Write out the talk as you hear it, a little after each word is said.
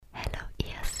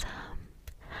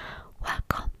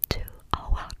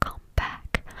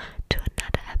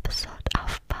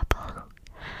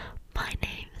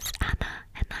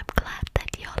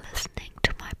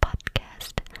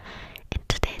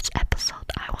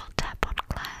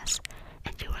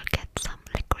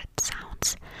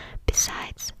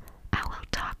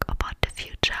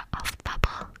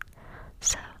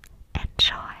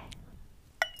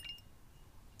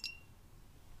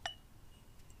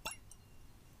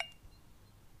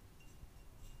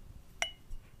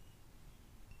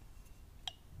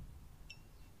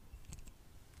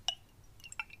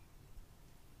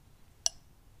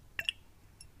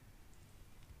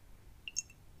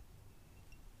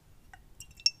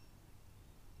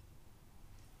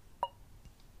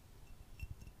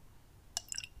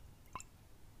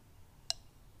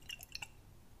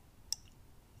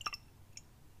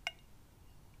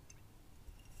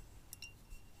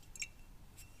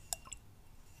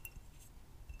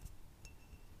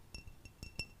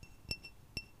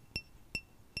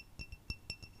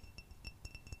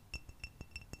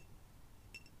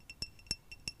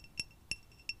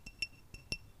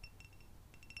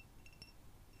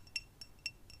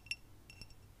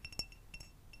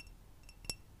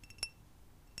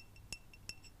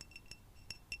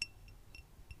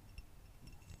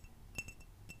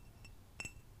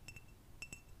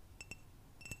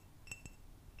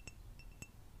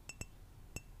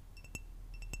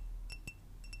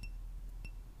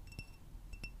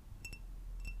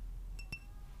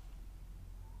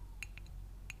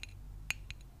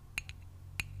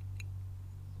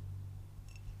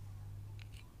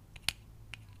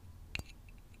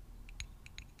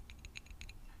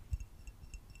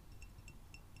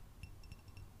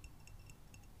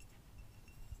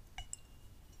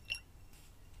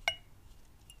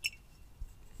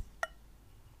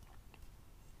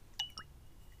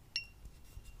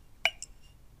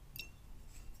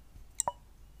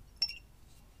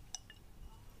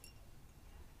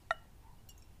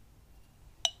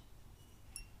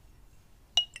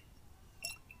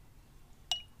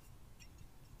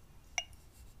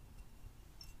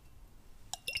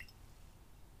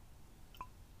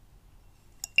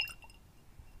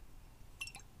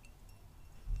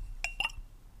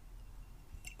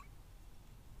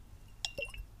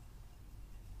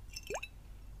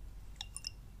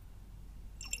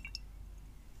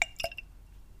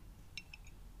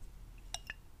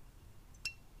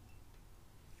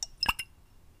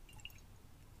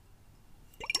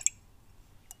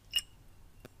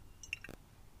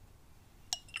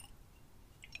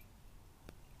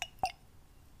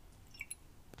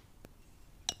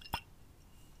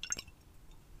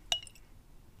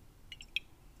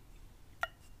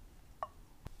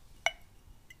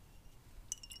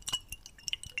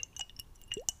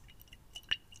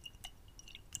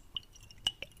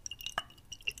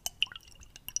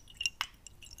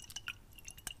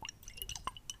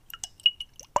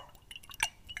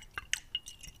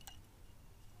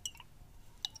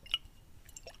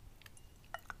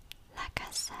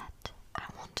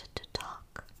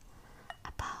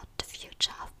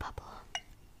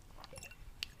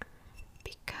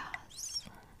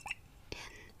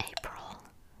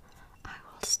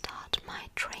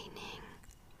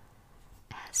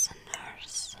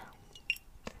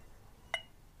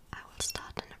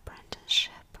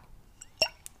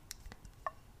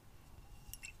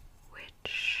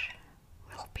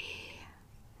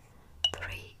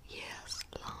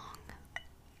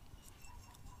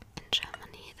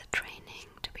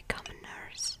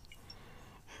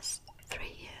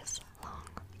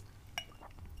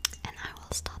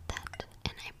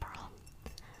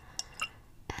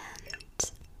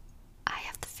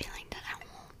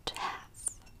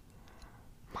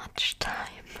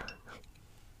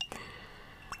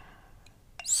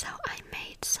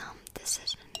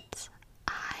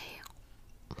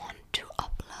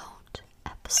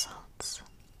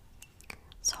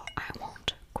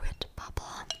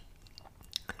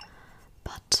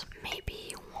but maybe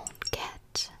you won't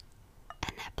get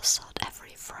an episode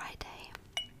every Friday.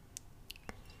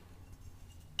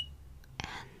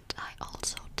 And I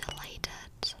also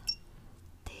deleted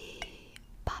the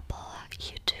Bubble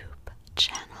YouTube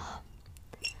channel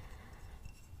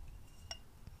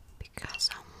because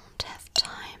I won't have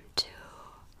time to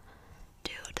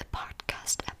do the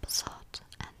podcast episode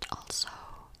and also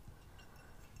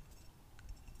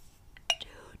do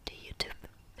the YouTube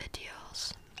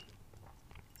videos.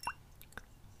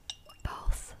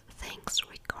 Both things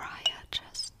require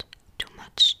just too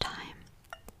much time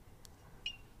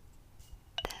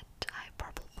that I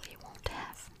probably won't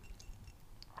have.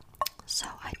 So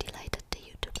I deleted the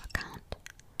YouTube account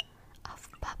of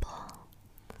Bubble,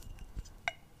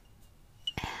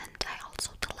 and I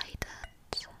also deleted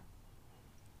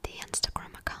the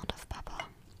Instagram account of Bubble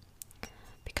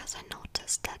because I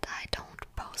noticed that I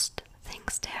don't post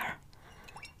things there,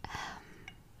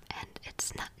 and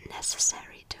it's not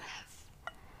necessary to have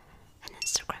an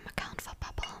Instagram account for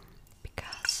Bubble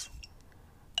because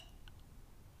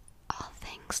all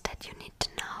things that you need to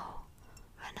know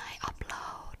when I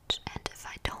upload, and if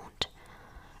I don't,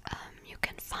 you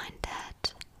can find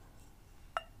that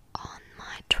on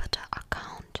my Twitter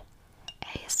account,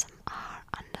 ASMR_Bubble.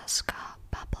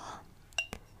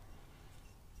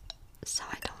 So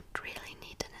I don't really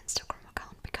need an Instagram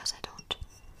account because I don't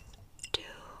do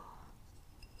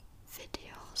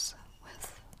videos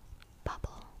with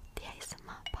Bubble, the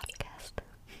ASMR podcast.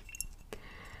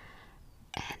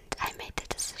 And I made the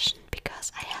decision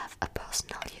because I have a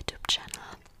personal YouTube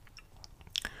channel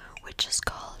which is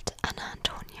called Anna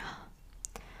Antonia.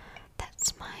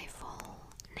 That's my full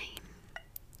name.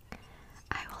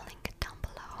 I will link it down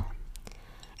below.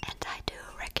 And I do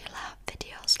regular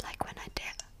videos like when I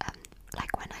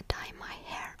dye my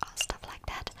hair or stuff like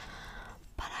that.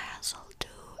 But I also do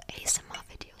ASMR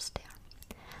videos there,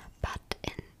 but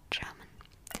in German.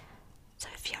 So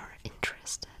if you're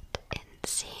interested in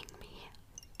seeing me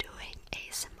doing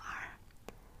ASMR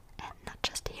and not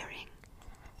just hearing,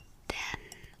 then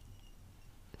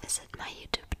visit my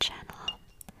YouTube channel.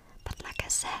 But like I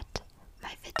said,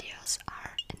 my videos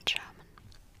are in German.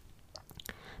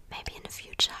 Maybe in the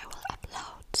future I will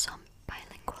upload some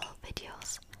bilingual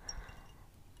videos,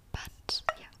 but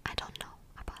yeah, I don't know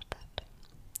about that.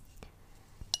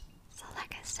 So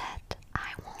like I said,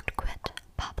 I won't quit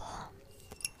Bubble,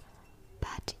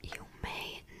 but you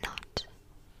may not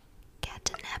get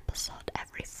an episode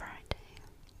every Friday.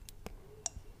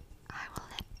 I will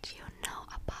let you know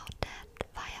about that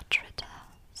via Twitter,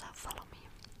 so follow me.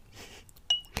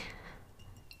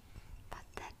 But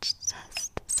that's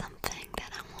just something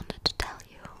that I wanted to tell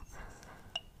you,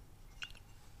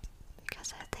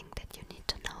 because I think that you need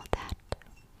to know that.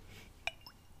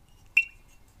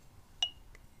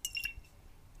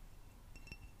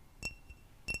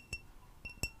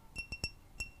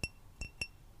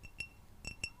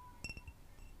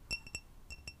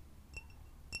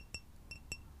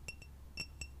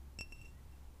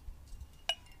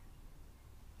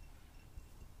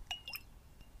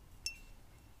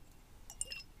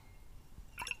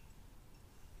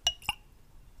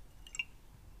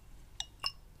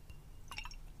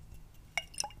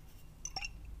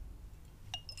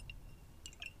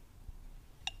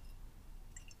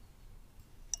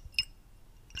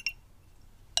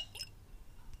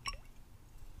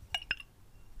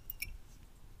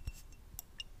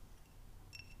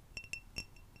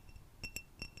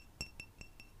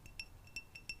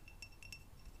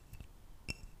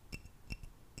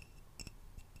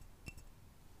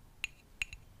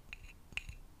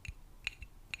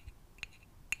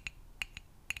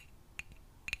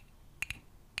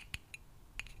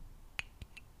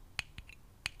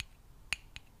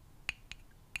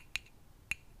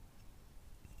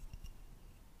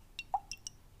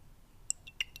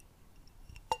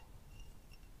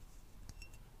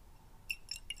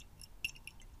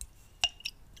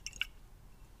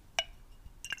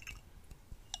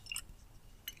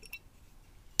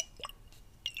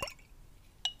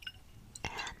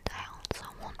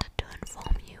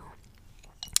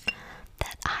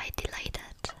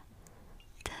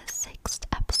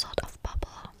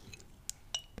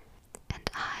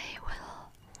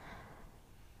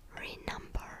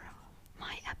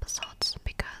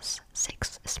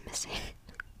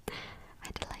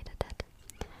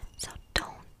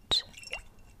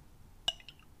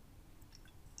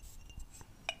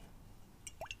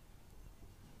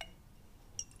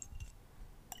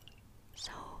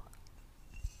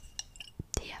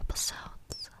 episode